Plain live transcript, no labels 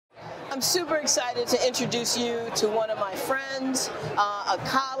I'm super excited to introduce you to one of my friends, a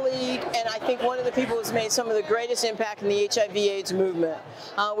colleague, and I think one of the people who's made some of the greatest impact in the HIV/AIDS movement.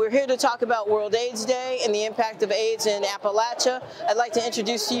 We're here to talk about World AIDS Day and the impact of AIDS in Appalachia. I'd like to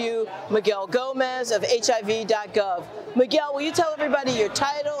introduce to you Miguel Gomez of HIV.gov. Miguel, will you tell everybody your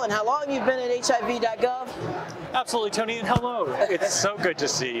title and how long you've been at HIV.gov? Absolutely, Tony, and hello. It's so good to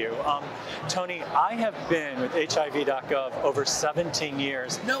see you. Tony, I have been with HIV.gov over 17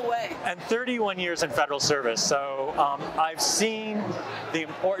 years. No way. And 31 years in federal service. So I've seen the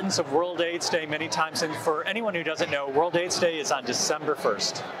importance of World AIDS Day many times. And for anyone who doesn't know, World AIDS Day is on December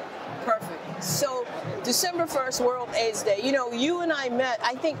 1st. Perfect. So December 1st, World AIDS Day. You know, you and I met,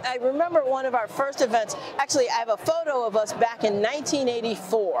 I remember one of our first events. Actually, I have a photo of us back in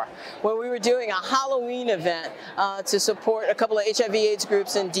 1984 when we were doing a Halloween event to support a couple of HIV/AIDS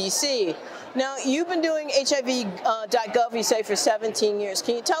groups in DC. Now, you've been doing HIV.gov, you say, for 17 years.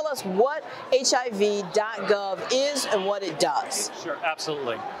 Can you tell us what HIV.gov is and what it does? Sure,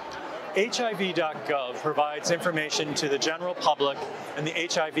 absolutely. HIV.gov provides information to the general public and the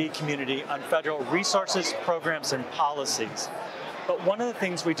HIV community on federal resources, programs, and policies. But one of the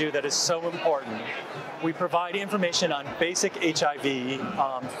things we do that is so important, we provide information on basic HIV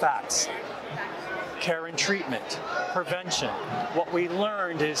facts. Care and treatment, prevention. What we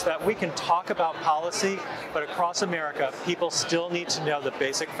learned is that we can talk about policy, but across America, people still need to know the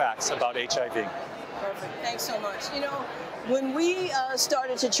basic facts about HIV. Perfect. Thanks so much. You know, when we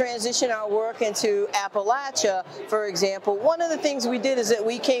started to transition our work into Appalachia, for example, one of the things we did is that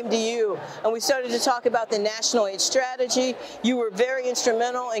we came to you and we started to talk about the National AIDS Strategy. You were very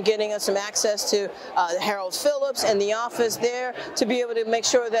instrumental in getting us some access to Harold Phillips and the office there to be able to make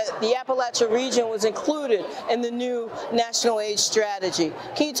sure that the Appalachia region was included in the new National AIDS Strategy.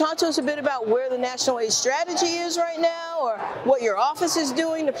 Can you talk to us a bit about where the National AIDS Strategy is right now, or what your office is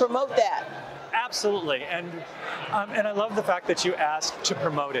doing to promote that? Absolutely, and I love the fact that you asked to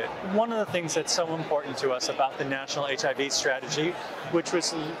promote it. One of the things that's so important to us about the National HIV Strategy, which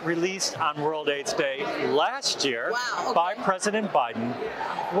was released on World AIDS Day last year by President Biden,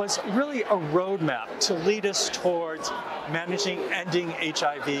 was really a roadmap to lead us towards ending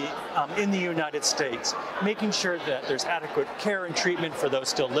HIV in the United States, making sure that there's adequate care and treatment for those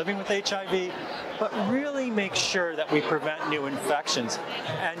still living with HIV, but really make sure that we prevent new infections.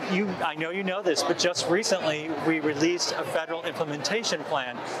 And I know you know this, but just recently we released a federal implementation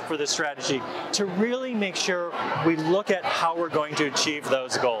plan for the strategy to really make sure we look at how we're going to achieve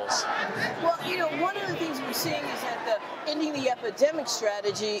those goals. Well, you know, one of the things we're seeing is that the ending the epidemic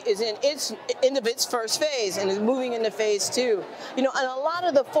strategy is in its first phase and is moving into phase 2. You know, and a lot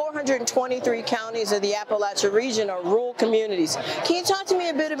of the 423 counties of the Appalachia region are rural communities. Can you talk to me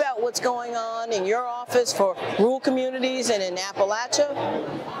a bit about what's going on in your office for rural communities and in Appalachia?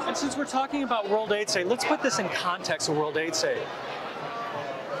 And since we're talking about World AIDS Day, let's put this in context of World AIDS Day.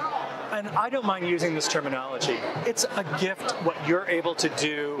 And I don't mind using this terminology. It's a gift what you're able to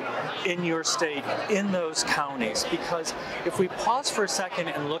do in your state, in those counties. Because if we pause for a second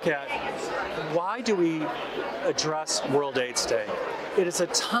and look at why do we address World AIDS Day? It is a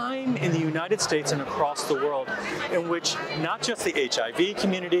time in the United States and across the world in which not just the HIV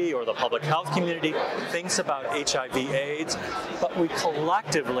community or the public health community thinks about HIV/AIDS, but we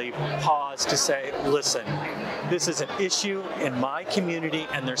collectively pause to say, listen, this is an issue in my community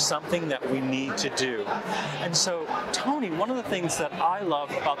and there's something that we need to do. And so, Tony, one of the things that I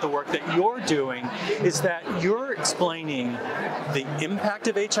love about the work that you're doing is that you're explaining the impact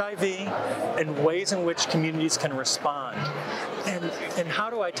of HIV and ways in which communities can respond. And how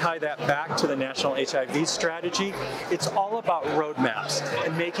do I tie that back to the National HIV Strategy? It's all about roadmaps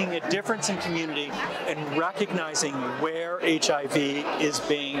and making a difference in community and recognizing where HIV is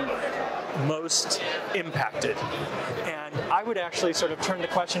being most impacted. And I would actually sort of turn the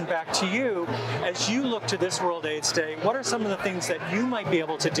question back to you. As you look to this World AIDS Day, what are some of the things that you might be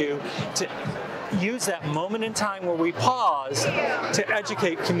able to do to use that moment in time where we pause to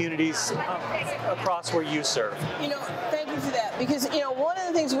educate communities across where you serve? You know, thank you for that, because, you know, one of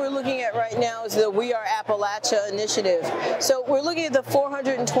the things we're looking at right now is the We Are Appalachia initiative. So we're looking at the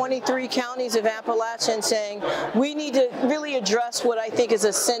 423 counties of Appalachia and saying we need to really address what I think is a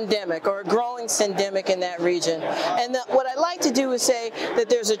syndemic or a growing syndemic in that region. And what I'd like to do is say that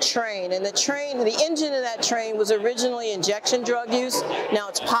there's a train, and the engine of that train was originally injection drug use, now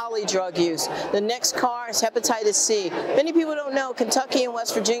it's poly drug use. The The next car is hepatitis C. Many people don't know Kentucky and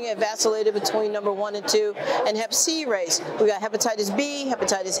West Virginia have vacillated between number 1 and 2 and Hep C race. We got hepatitis B,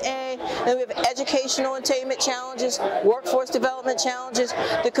 hepatitis A, and we have educational attainment challenges, workforce development challenges.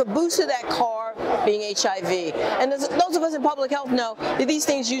 The caboose of that car being HIV. And those of us in public health know that these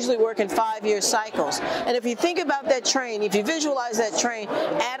things usually work in 5-year cycles. And if you think about that train, if you visualize that train,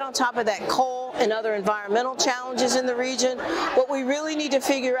 add on top of that coal and other environmental challenges in the region, what we really need to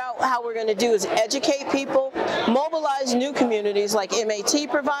figure out how we're going to do is educate people, mobilize new communities like MAT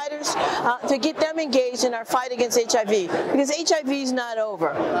providers to get them engaged in our fight against HIV, because HIV is not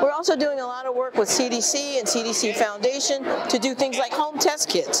over. We're also doing a lot of work with CDC and CDC Foundation to do things like home test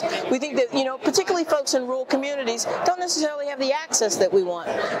kits. We think that, particularly folks in rural communities don't necessarily have the access that we want,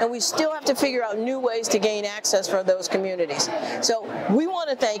 and we still have to figure out new ways to gain access for those communities. So we want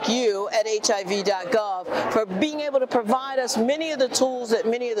to thank you at HIV.gov for being able to provide us many of the tools that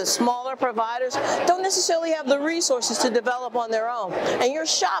many of the smaller providers don't necessarily have the resources to develop on their own. And your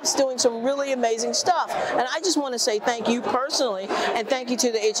shop's doing some really amazing stuff. And I just want to say thank you personally, and thank you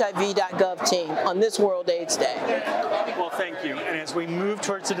to the HIV.gov team on this World AIDS Day. Well, thank you. And as we move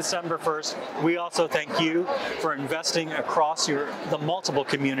towards the December 1st, we also thank you for investing across the multiple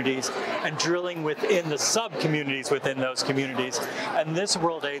communities and drilling within the sub-communities within those communities. And this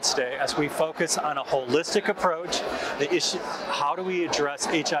World AIDS Day, as we focus on a holistic approach, the issue, how do we address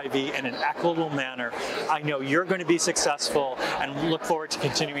HIV in an equitable manner? I know you're going to be successful, and look forward to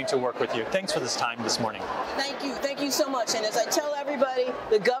continuing to work with you. Thanks for this time this morning. Thank you so much. And as I tell everybody,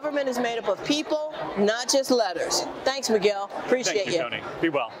 the government is made up of people, not just letters. Thanks, Miguel. Appreciate you. Thank you, Toni. Be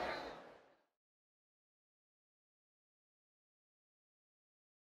well.